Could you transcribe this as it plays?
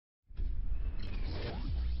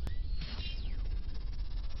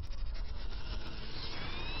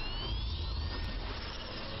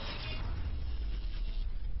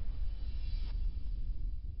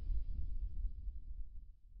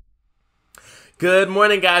Good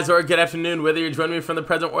morning, guys, or good afternoon, whether you're joining me from the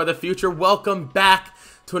present or the future. Welcome back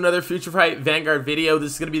to another FutureFight Vanguard video.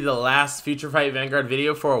 This is going to be the last FutureFight Vanguard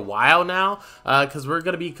video for a while now, because we're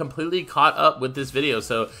going to be completely caught up with this video.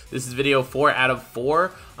 So this is video 4 out of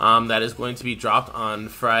 4 that is going to be dropped on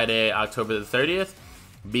Friday, October the 30th.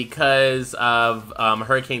 Because of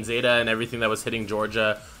Hurricane Zeta and everything that was hitting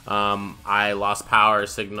Georgia, I lost power,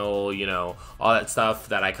 signal, you know, all that stuff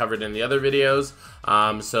that I covered in the other videos.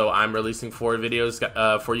 So I'm releasing 4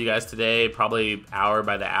 videos for you guys today, probably hour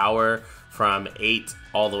by the hour, from 8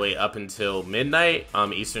 all the way up until midnight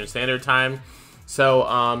Eastern Standard Time.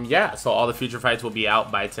 So yeah, so all the future fights will be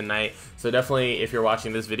out by tonight. So definitely, if you're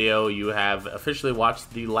watching this video, you have officially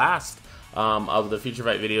watched the last of the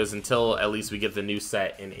FutureFight videos until at least we get the new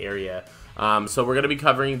set in area. So we're going to be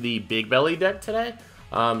covering the Bigbelly deck today.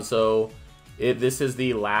 This is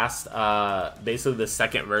the last, basically the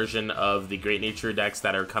second version of the Great Nature decks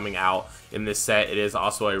that are coming out in this set. It is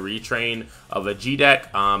also a retrain of a G deck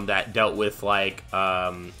that dealt with like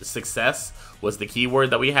success was the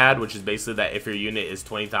keyword that we had, which is basically that if your unit is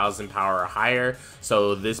 20,000 power or higher.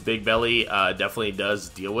 So this Bigbelly definitely does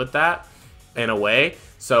deal with that in a way.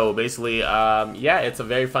 So basically, yeah, it's a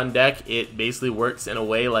very fun deck. It basically works in a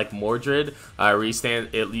way like Mordred.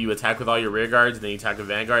 You attack with all your rear guards, then you attack with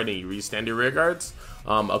Vanguard, and you restand your rear guards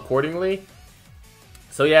accordingly.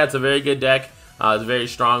 So yeah, it's a very good deck. It's very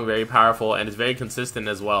strong, very powerful, and it's very consistent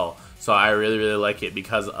as well. So I really, really like it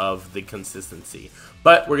because of the consistency.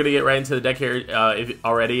 But we're going to get right into the deck here.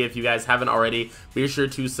 If you guys haven't already, be sure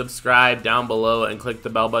to subscribe down below and click the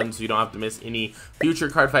bell button so you don't have to miss any future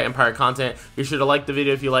Cardfight Empire content. Be sure to like the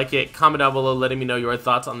video if you like it. Comment down below letting me know your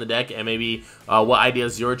thoughts on the deck and maybe what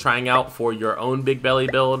ideas you're trying out for your own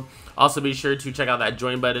Bigbelly build. Also, be sure to check out that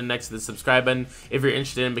join button next to the subscribe button if you're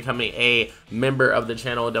interested in becoming a member of the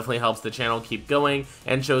channel. It definitely helps the channel keep going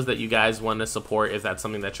and shows that you guys want to support if that's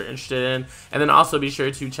something that you're interested in. And then also be sure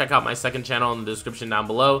to check out my second channel in the description down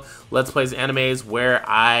below, Let's Plays Animes, where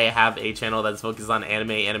I have a channel that's focused on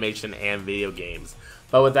anime, animation, and video games.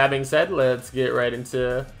 But with that being said, let's get right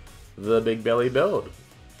into the Bigbelly build.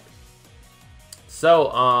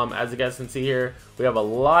 So, as you guys can see here, we have a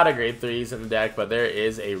lot of grade 3s in the deck, but there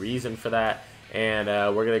is a reason for that, and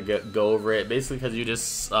we're going to go over it. Basically, because you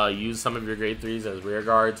just use some of your grade 3s as rear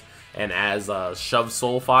guards and as shove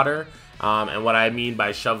soul fodder. And what I mean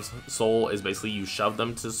by shove soul is basically you shove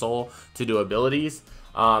them to soul to do abilities.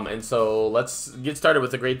 And so let's get started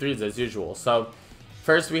with the grade 3s as usual. So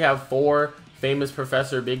first we have 4 famous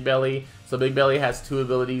Professor Bigbelly. So Bigbelly has 2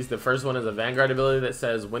 abilities. The first one is a Vanguard ability that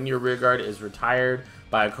says when your rear guard is retired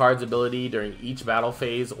by a card's ability during each battle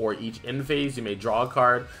phase or each end phase, you may draw a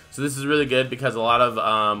card. So this is really good because a lot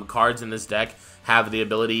of cards in this deck have the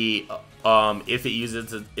ability, if it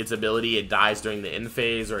uses its ability, it dies during the end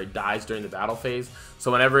phase or it dies during the battle phase.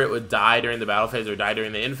 So whenever it would die during the battle phase or die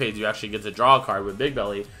during the end phase, you actually get to draw a card with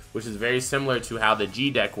Bigbelly, which is very similar to how the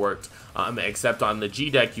G deck worked, except on the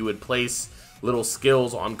G deck you would place little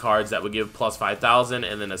skills on cards that would give plus 5,000,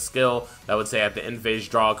 and then a skill that would say at the end phase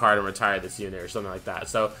draw a card and retire this unit or something like that.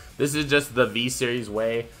 So this is just the V series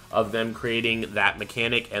way of them creating that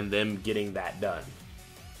mechanic and them getting that done.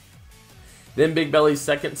 Then Bigbelly's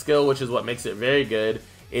second skill, which is what makes it very good,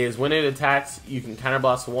 is when it attacks, you can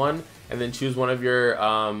counterblast 1 and then choose one of your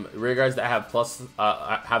rear guards that have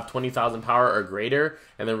 20,000 power or greater,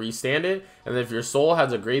 and then restand it. And then if your soul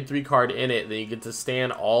has a grade 3 card in it, then you get to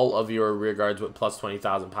stand all of your rear guards with plus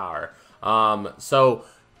 20,000 power.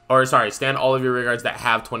 Stand all of your rear guards that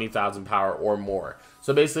have 20,000 power or more.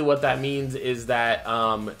 So basically what that means is that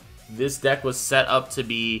this deck was set up to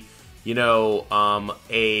be, you know,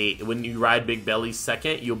 when you ride Bigbelly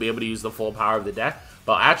second, you'll be able to use the full power of the deck.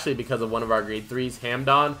 But actually, because of one of our grade 3s,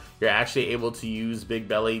 Hamdon, you're actually able to use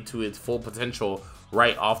Bigbelly to its full potential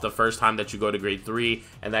right off the first time that you go to grade 3,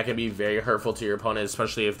 and that can be very hurtful to your opponent,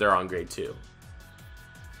 especially if they're on grade 2.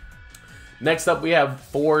 Next up, we have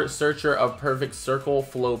 4 Searcher of Perfect Circle,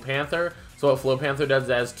 Flow Panther. So what Flow Panther does,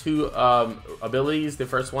 it has 2 abilities. The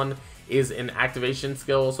first one is an activation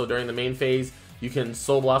skill. So during the main phase, you can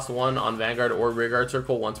Soul Blast 1 on Vanguard or Rearguard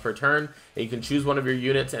Circle once per turn, and you can choose one of your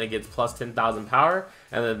units and it gets plus 10,000 power.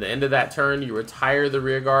 And then at the end of that turn, you retire the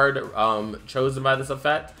rear guard chosen by this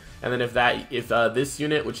effect. And then if this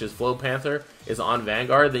unit, which is Flow Panther, is on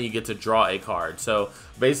Vanguard, then you get to draw a card. So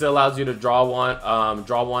basically allows you to draw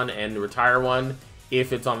one and retire one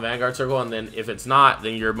if it's on Vanguard Circle, and then if it's not,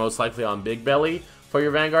 then you're most likely on Bigbelly for your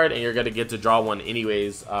Vanguard, and you're going to get to draw one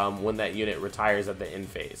anyways when that unit retires at the end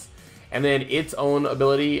phase. And then its own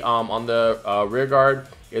ability on the rear guard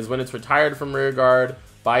is when it's retired from rear guard,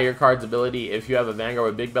 by your card's ability. If you have a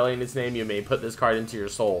Vanguard with Bigbelly in its name, you may put this card into your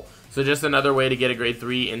soul. So just another way to get a grade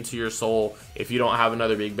 3 into your soul if you don't have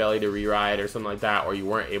another Bigbelly to re-ride or something like that, or you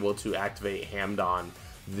weren't able to activate Hamdon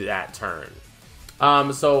that turn.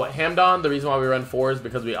 So Hamdon, the reason why we run 4 is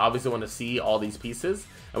because we obviously want to see all these pieces,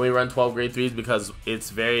 and we run 12 grade 3s because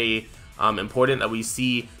it's very important that we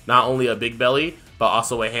see not only a Bigbelly but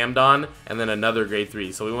also a Hamdon and then another grade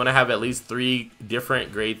 3. So we want to have at least 3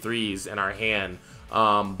 different grade 3s in our hand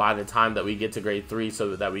by the time that we get to grade 3,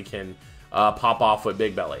 so that we can pop off with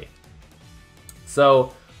Bigbelly.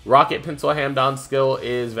 So Rocket Pencil Hamdon skill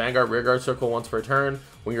is Vanguard rearguard circle once per turn.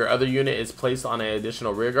 When your other unit is placed on an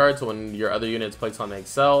additional rearguard, so when your other unit is placed on an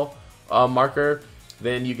Accel marker,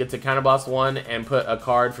 then you get to counterblast 1 and put a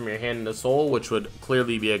card from your hand into soul, which would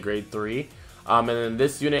clearly be a grade 3. And then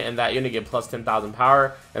this unit and that unit get plus 10,000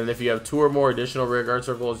 power. And then if you have 2 or more additional rearguard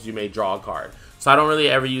circles, you may draw a card. So I don't really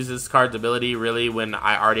ever use this card's ability really when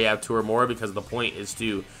I already have 2 or more, because the point is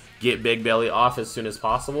to get Bigbelly off as soon as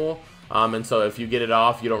possible. And so if you get it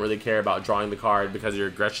off, you don't really care about drawing the card because your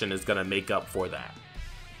aggression is going to make up for that.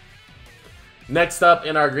 Next up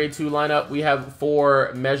in our grade 2 lineup, we have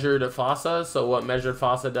 4 Measured Fossa. So what Measured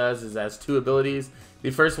Fossa does is it has 2 abilities. The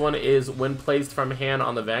first one is when placed from hand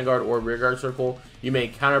on the Vanguard or rearguard circle, you may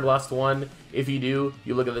counterblast 1. If you do,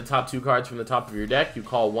 you look at the top 2 cards from the top of your deck, you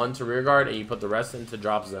call 1 to rearguard, and you put the rest into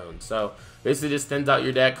drop zone. So basically just thins out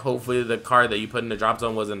your deck. Hopefully the card that you put in the drop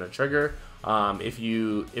zone wasn't a trigger. If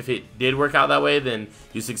it did work out that way, then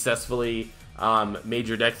you successfully made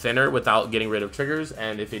your deck thinner without getting rid of triggers.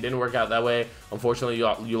 And if it didn't work out that way, unfortunately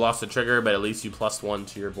you lost a trigger, but at least you +1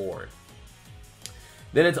 to your board.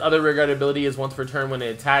 Then its other rearguard ability is once per turn when it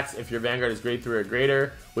attacks, if your Vanguard is grade 3 or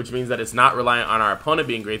greater, which means that it's not reliant on our opponent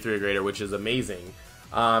being grade 3 or greater, which is amazing.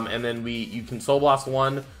 And then you can Soul Blast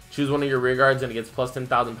 1, choose one of your rearguards, and it gets plus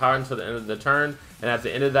 10,000 power until the end of the turn. And at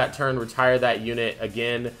the end of that turn, retire that unit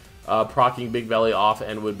again, proccing Bigbelly off,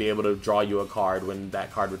 and would be able to draw you a card when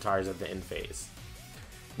that card retires at the end phase.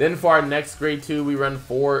 Then for our next grade 2, we run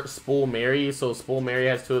 4 Spool Mary. So Spool Mary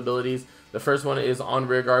has 2 abilities. The first one is on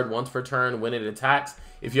rearguard once per turn when it attacks.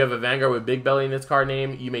 If you have a Vanguard with Bigbelly in its card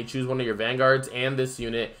name, you may choose one of your Vanguards and this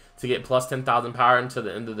unit to get plus 10,000 power until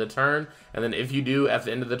the end of the turn. And then if you do, at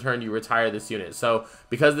the end of the turn, you retire this unit. So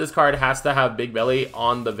because this card has to have Bigbelly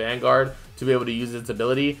on the Vanguard to be able to use its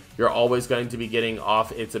ability, you're always going to be getting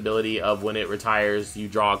off its ability of when it retires, you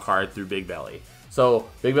draw a card through Bigbelly. So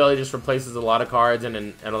Bigbelly just replaces a lot of cards, and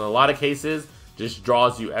in a lot of cases, just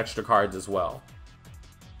draws you extra cards as well.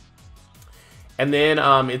 And then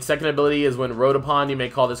its second ability is when rode upon, you may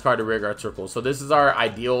call this card a rearguard circle. So this is our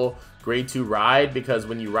ideal grade 2 ride, because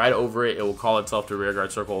when you ride over it, it will call itself to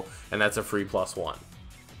rearguard circle, and that's a free +1.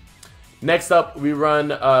 Next up, we run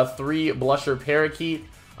 3 Blusher Parakeet.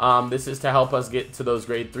 This is to help us get to those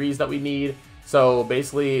grade 3s that we need. So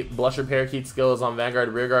basically, Blusher Parakeet skill is on Vanguard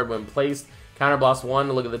rearguard when placed. Counterblast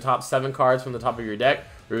 1, look at the top 7 cards from the top of your deck.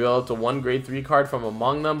 Reveal up to 1 grade 3 card from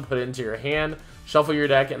among them, put it into your hand. Shuffle your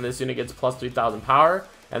deck, and this unit gets plus 3,000 power.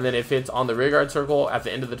 And then if it's on the rearguard circle, at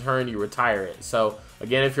the end of the turn, you retire it. So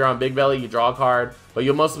again, if you're on Bigbelly, you draw a card, but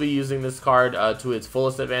you'll mostly be using this card to its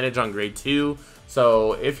fullest advantage on grade 2.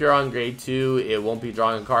 So if you're on grade 2, it won't be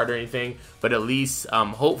drawing a card or anything, but at least,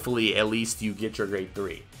 hopefully, at least you get your grade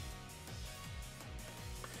 3.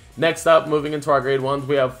 Next up, moving into our grade 1s,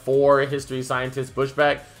 we have 4 History Scientist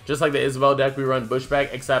Bushback. Just like the Isabel deck, we run Bushback,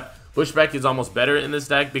 except Bushback is almost better in this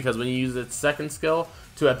deck because when you use its second skill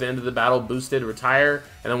to, at the end of the battle, boosted retire,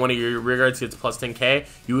 and then one of your rearguards gets plus 10k,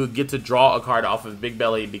 you will get to draw a card off of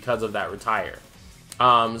Bigbelly because of that retire.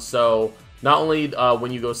 So not only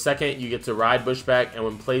when you go second, you get to ride Bushback, and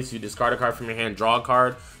when placed, you discard a card from your hand, draw a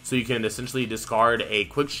card, so you can essentially discard a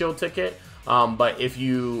quick shield ticket. But if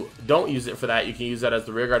you don't use it for that, you can use that as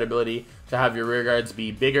the rearguard ability to have your rearguards be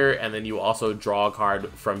bigger, and then you also draw a card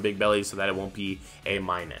from Bigbelly so that it won't be a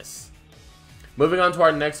minus. Moving on to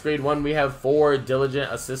our next grade 1, we have 4 Diligent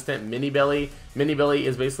Assistant Mini Belly. Mini Belly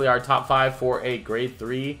is basically our top 5 for a grade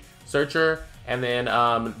 3 searcher. And then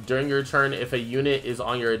during your turn, if a unit is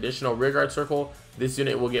on your additional rearguard circle, this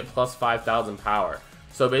unit will get plus 5,000 power.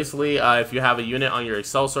 So basically, if you have a unit on your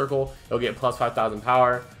Accel circle, it'll get plus 5,000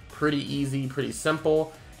 power. Pretty easy, pretty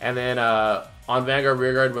simple. And then on Vanguard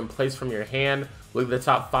rearguard, when placed from your hand, look at the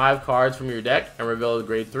top 5 cards from your deck and reveal the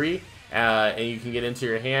grade 3. And you can get into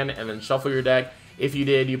your hand and then shuffle your deck. If you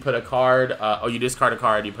did, you put a card, or you discard a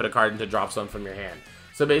card, you put a card into drop zone from your hand.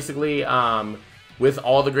 So basically, with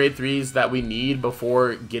all the grade 3s that we need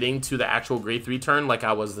before getting to the actual grade 3 turn, like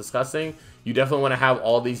I was discussing, you definitely want to have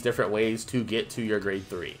all these different ways to get to your grade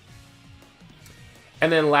 3.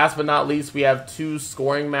 And then last but not least, we have 2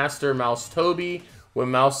 Scoring Master Mouse Toby. when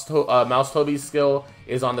Mouse Toby's skill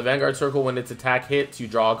is on the Vanguard circle, when its attack hits, you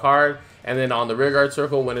draw a card. And then on the Rearguard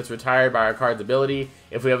circle, when it's retired by our card's ability,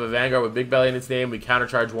 if we have a Vanguard with Bigbelly in its name, we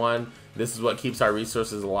countercharge 1. This is what keeps our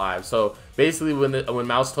resources alive. So basically, when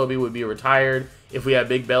Mouse Toby would be retired, if we had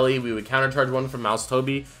Bigbelly, we would countercharge 1 from Mouse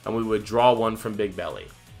Toby, and we would draw 1 from Bigbelly.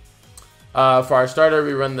 For our starter,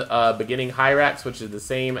 we run the Beginning Hyrax, which is the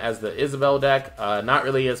same as the Isabel deck. Not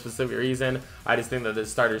really a specific reason. I just think that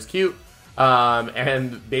this starter's cute.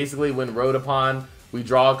 And basically, when rode upon, we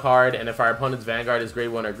draw a card, and if our opponent's Vanguard is grade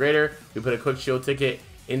 1 or greater, we put a quick shield ticket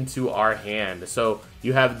into our hand. So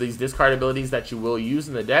you have these discard abilities that you will use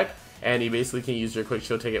in the deck, and you basically can use your quick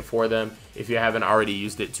shield ticket for them if you haven't already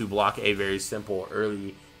used it to block a very simple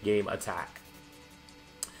early game attack.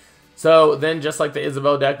 So then, just like the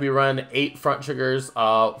Isabel deck, we run 8 front triggers,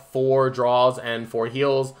 4 draws, and 4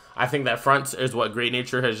 heals. I think that front is what Great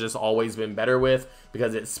Nature has just always been better with,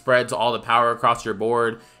 because it spreads all the power across your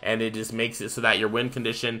board, and it just makes it so that your win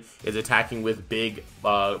condition is attacking with big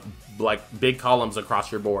columns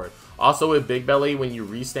across your board. Also with Bigbelly, when you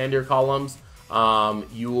restand your columns,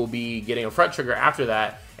 you will be getting a front trigger after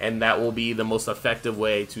that, and that will be the most effective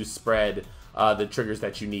way to spread the triggers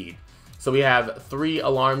that you need. So we have 3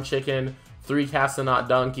 Alarm Chicken, 3 Casanot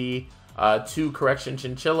Donkey, 2 Correction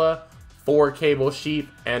Chinchilla, 4 Cable Sheep,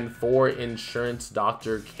 and 4 Insurance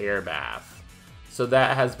Doctor Care Bath. So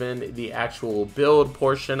that has been the actual build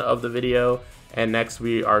portion of the video, and next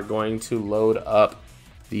we are going to load up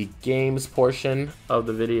the games portion of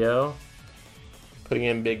the video, putting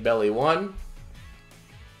in Bigbelly 1.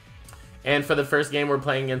 And for the first game, we're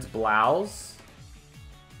playing against Blouse.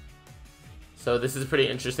 So this is pretty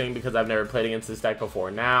interesting because I've never played against this deck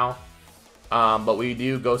before now. But we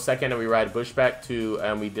do go second and we ride Bushbeck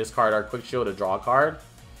and we discard our Quick Shield to draw a card.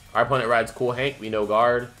 Our opponent rides Cool Hank, we no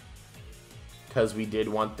guard, because we did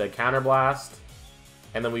want the Counter Blast.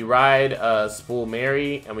 And then we ride Spool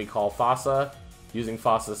Mary and we call Fossa, using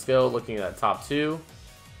Fossa's skill, looking at top 2.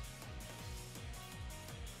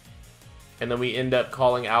 And then we end up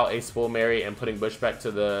calling out a Spool Mary and putting Bushbeck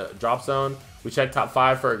to the drop zone. We check top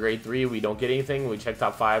 5 for a grade 3, we don't get anything. We check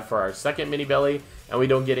top 5 for our second mini belly, and we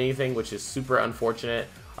don't get anything, which is super unfortunate.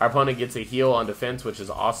 Our opponent gets a heal on defense, which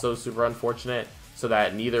is also super unfortunate, so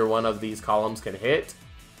that neither one of these columns can hit.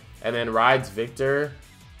 And then rides Victor.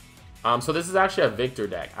 So this is actually a Victor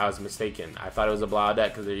deck. I was mistaken. I thought it was a Blau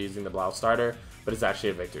deck because they're using the Blau starter, but it's actually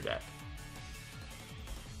a Victor deck.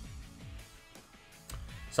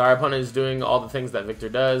 So our opponent is doing all the things that Victor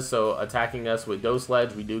does, so attacking us with Ghost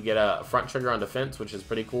Ledge, we do get a front trigger on defense, which is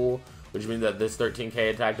pretty cool, which means that this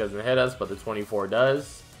 13k attack doesn't hit us, but the 24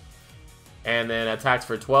 does. And then attacks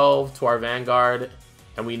for 12 to our Vanguard,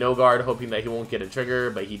 and we no guard, hoping that he won't get a trigger,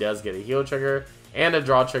 but he does get a heal trigger, and a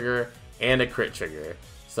draw trigger, and a crit trigger.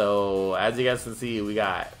 So as you guys can see, we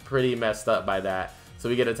got pretty messed up by that. So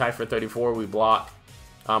we get attacked for 34, we block.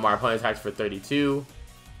 Our opponent attacks for 32.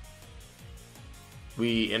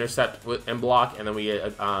 We intercept and block, and then we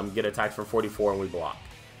get attacked for 44 and we block.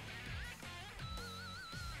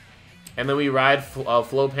 And then we ride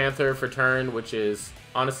Flow Panther for turn, which is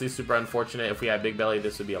honestly super unfortunate. If we had Bigbelly,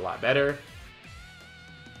 this would be a lot better.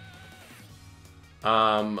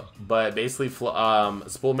 But basically,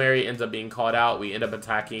 Spool Mary ends up being called out. We end up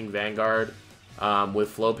attacking Vanguard with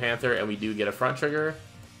Flow Panther, and we do get a front trigger.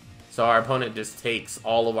 So our opponent just takes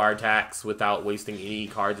all of our attacks without wasting any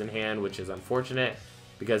cards in hand, which is unfortunate,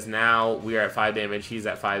 because now we are at 5 damage, he's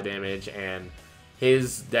at 5 damage, and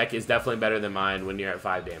his deck is definitely better than mine when you're at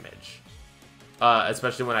 5 damage.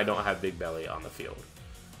 Especially when I don't have Bigbelly on the field.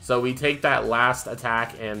 So we take that last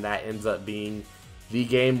attack, and that ends up being the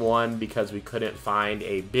game 1 because we couldn't find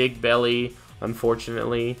a Bigbelly,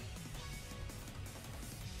 unfortunately.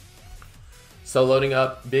 So loading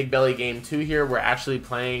up Bigbelly game 2 here, we're actually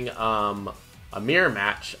playing a mirror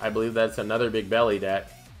match. I believe that's another Bigbelly deck.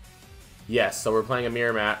 Yes, so we're playing a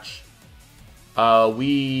mirror match.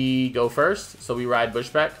 We go first, so we ride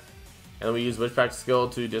Bushbeck, and then we use Bushbeck's skill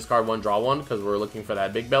to discard 1, draw 1, because we're looking for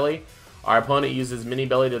that Bigbelly. Our opponent uses Mini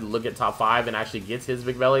Belly to look at top 5 and actually gets his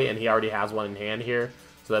Bigbelly, and he already has one in hand here,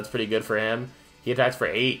 so that's pretty good for him. He attacks for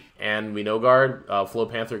 8, and we no guard. Flow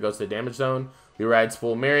Panther goes to the damage zone. We ride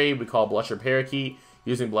Spool Mary, we call Blusher Parakeet,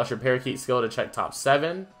 using Blusher Parakeet skill to check top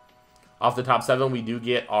 7. Off the top 7, we do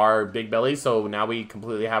get our Bigbelly, so now we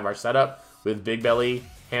completely have our setup with Bigbelly,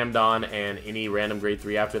 Hamdon, and any random grade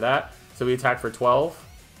 3 after that. So we attack for 12,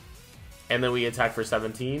 and then we attack for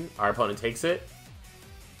 17. Our opponent takes it.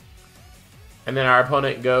 And then our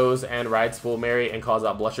opponent goes and rides Spool Mary and calls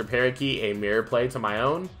out Blusher Parakeet, a mirror play to my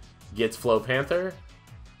own, gets Flow Panther.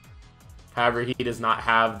 However, he does not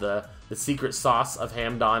have the secret sauce of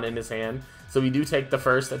Hamdon in his hand, So we do take the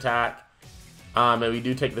first attack, and we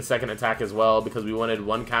do take the second attack as well because we wanted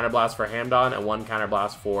one counterblast for Hamdon and one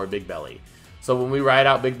counterblast for Bigbelly. So when we ride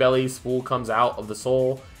out Bigbelly, Spool comes out of the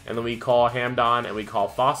soul, and then we call Hamdon and we call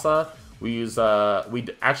Fossa. We use we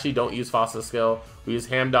actually don't use Fossa's skill. We use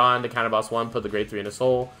Hamdon to counterblast 1, put the grade 3 in a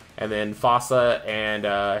soul, and then Fossa and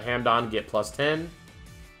Hamdon get plus 10.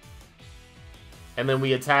 And then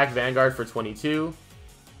we attack Vanguard for 22.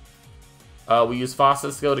 We use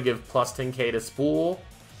Fossa's skill to give plus 10k to Spool,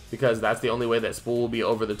 because that's the only way that Spool will be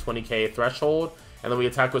over the 20k threshold. And then we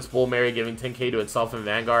attack with Spool Mary, giving 10k to itself and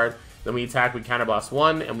Vanguard. Then we attack, we counterblast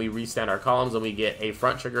 1, and we restand our columns, and we get a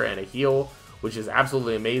front trigger and a heal, which is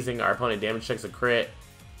absolutely amazing. Our opponent damage checks a crit.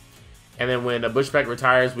 And then when a Bushbeck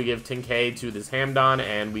retires, we give 10k to this Hamdon,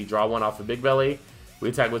 and we draw 1 off of Bigbelly. We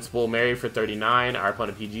attack with Spool Mary for 39, our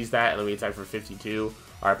opponent PGs that, and then we attack for 52,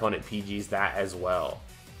 our opponent PGs that as well.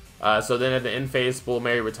 So then at the end phase, Spool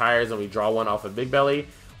Mary retires and we draw 1 off of Bigbelly,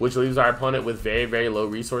 which leaves our opponent with very, very low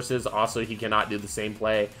resources. Also, he cannot do the same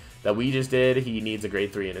play that we just did. He needs a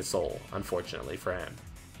grade 3 in his soul, unfortunately for him.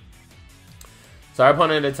 So our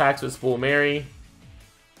opponent attacks with Spool Mary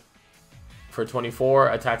for 24,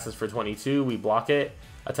 attacks us for 22, we block it,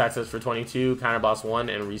 attacks us for 22, counterblast 1,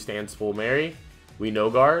 and restand Spool Mary. We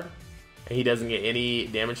no guard, and he doesn't get any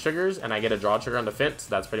damage triggers, and I get a draw trigger on defense.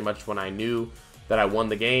 That's pretty much when I knew that I won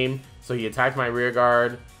the game. So he attacked my rear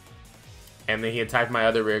guard, and then he attacked my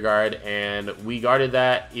other rear guard, and we guarded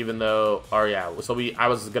that even though, or yeah, so I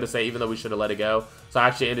was gonna say even though we should have let it go. So I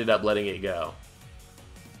actually ended up letting it go.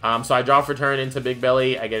 So I draw for turn into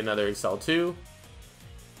Bigbelly, I get another Accel 2.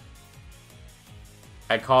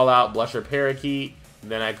 I call out Blusher Parakeet,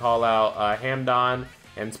 then I call out Hamdon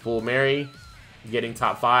and Spool Mary, getting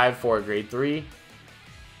top 5 for a grade 3,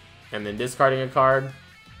 and then discarding a card.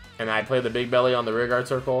 And I play the Bigbelly on the rearguard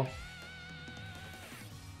circle.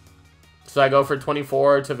 So I go for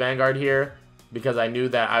 24 to Vanguard here because I knew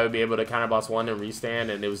that I would be able to counterblast 1 and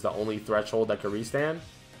restand, and it was the only threshold that could restand.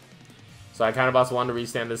 So I counterblast 1 to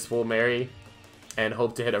restand this Spool Mary and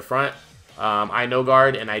hope to hit a front. I no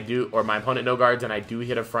guard and I do, or my opponent no guards and I do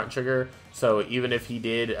hit a front trigger. So even if he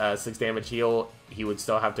did 6 damage heal, he would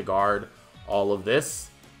still have to guard all of this,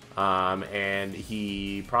 and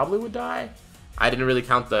he probably would die. I didn't really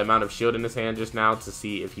count the amount of shield in his hand just now to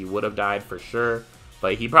see if he would have died for sure,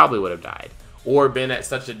 but he probably would have died or been at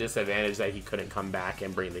such a disadvantage that he couldn't come back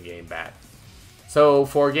and bring the game back. So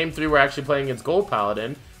for game 3, we're actually playing against Gold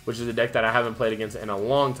Paladin, which is a deck that I haven't played against in a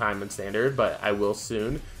long time in Standard, but I will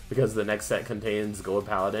soon because the next set contains Gold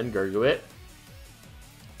Paladin, Gurguit.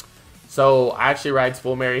 So I actually ride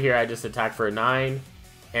Spool Mary here. I just attack for a 9.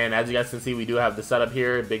 And as you guys can see, we do have the setup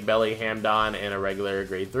here, Bigbelly, Hamdon, and a regular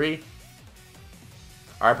grade 3.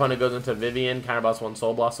 Our opponent goes into Vivian, counterblast 1,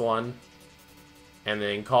 soul blast 1, and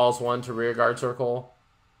then calls 1 to rear guard circle.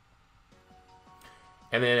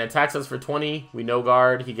 And then attacks us for 20. We no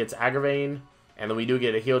guard. He gets Aggravane, and then we do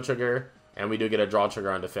get a heal trigger, and we do get a draw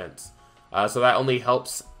trigger on defense. So that only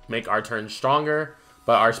helps make our turn stronger.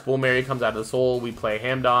 But our Spool Mary comes out of the soul. We play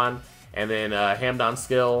Hamdon, and then Hamdon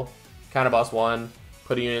skill, counterblast 1,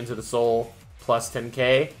 putting it into the soul, plus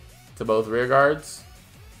 10k to both rear guards.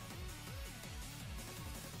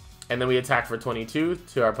 And then we attack for 22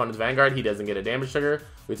 to our opponent's Vanguard. He doesn't get a damage trigger.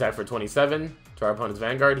 We attack for 27 to our opponent's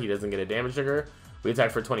Vanguard. He doesn't get a damage trigger. We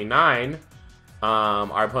attack for 29.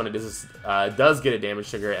 Our opponent does get a damage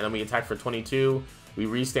trigger. And then we attack for 22. We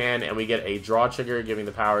restand and we get a draw trigger, giving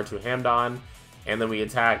the power to Hamdon. And then we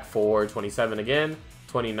attack for 27 again,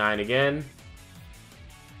 29 again,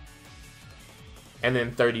 and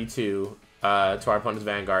then 32 to our opponent's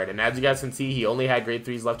Vanguard. And as you guys can see, he only had grade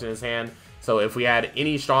 3s left in his hand. So if we had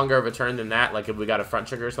any stronger of a turn than that, like if we got a front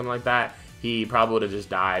trigger or something like that, he probably would have just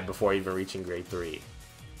died before even reaching grade 3.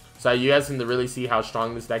 So you guys can really see how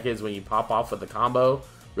strong this deck is when you pop off with the combo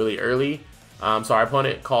really early. So our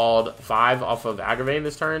opponent called 5 off of Aggravane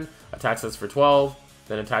this turn, attacks us for 12,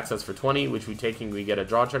 then attacks us for 20, which we get a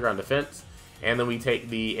draw trigger on defense, and then we take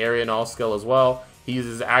the Area and All skill as well. He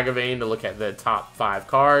uses Aggravane to look at the top 5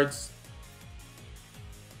 cards,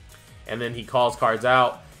 and then he calls cards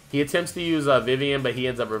out. He attempts to use Vivian, but he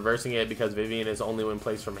ends up reversing it because Vivian is only when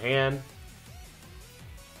placed from hand.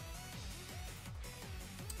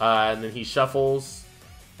 And then he shuffles.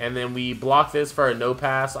 And then we block this for a no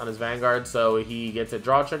pass on his Vanguard, so he gets a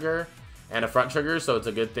draw trigger and a front trigger, so it's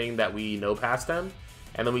a good thing that we no passed him.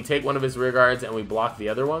 And then we take one of his rear guards and we block the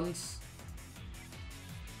other ones.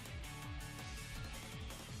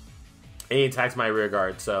 And he attacks my rear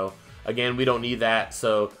guard, so again, we don't need that.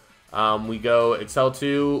 So we go Accel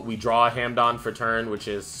 2, we draw a Hamdon for turn, which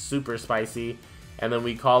is super spicy. And then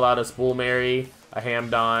we call out a Spool Mary, a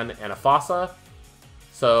Hamdon, and a Fossa.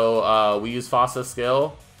 So we use Fossa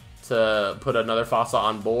skill to put another Fossa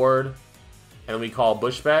on board, and we call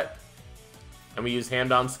Bushbeck. And we use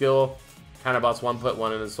Hamdon skill, Counterbots 1, put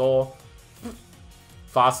 1 in his soul.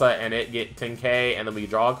 Fossa and it get 10k, and then we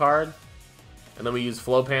draw a card. And then we use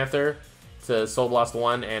Flow Panther to Soul Blast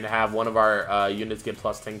 1 and have one of our units get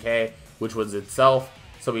plus 10k, which was itself.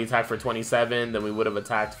 So we attack for 27, then we would have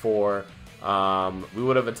attacked for,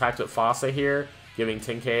 with Fossa here, giving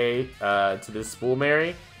 10k to this Spool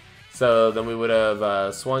Mary. So then we would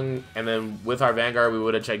have swung, and then with our Vanguard, we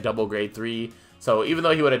would have checked double grade 3. So even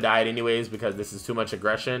though he would have died anyways because this is too much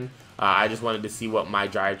aggression, I just wanted to see what my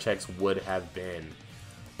drive checks would have been.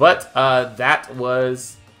 But that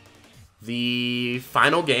was the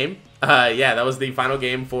final game. Yeah, that was the final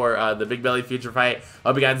game for the Bigbelly FutureFight. I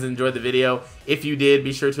hope you guys enjoyed the video. If you did,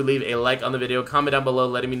 be sure to leave a like on the video. Comment down below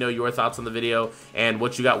letting me know your thoughts on the video and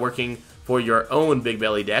what you got working for your own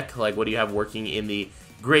Bigbelly deck. Like, what do you have working in the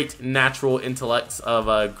great natural intellects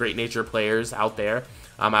of great nature players out there.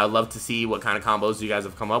 I would love to see what kind of combos you guys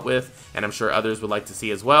have come up with, and I'm sure others would like to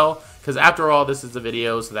see as well, because after all, this is a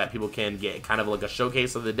video so that people can get kind of like a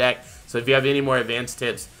showcase of the deck. So if you have any more advanced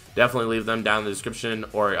tips, definitely leave them down in the description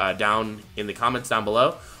or down in the comments down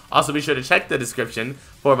below. Also, be sure to check the description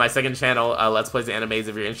for my second channel, Let's Plays and Animes,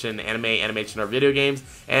 if you're interested in anime, animation, or video games.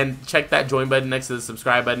 And check that join button next to the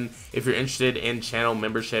subscribe button if you're interested in channel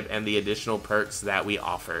membership and the additional perks that we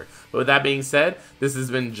offer. But with that being said, this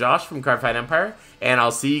has been Josh from Cardfight, and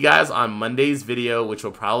I'll see you guys on Monday's video, which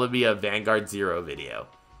will probably be a Vanguard 0 video.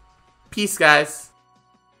 Peace, guys.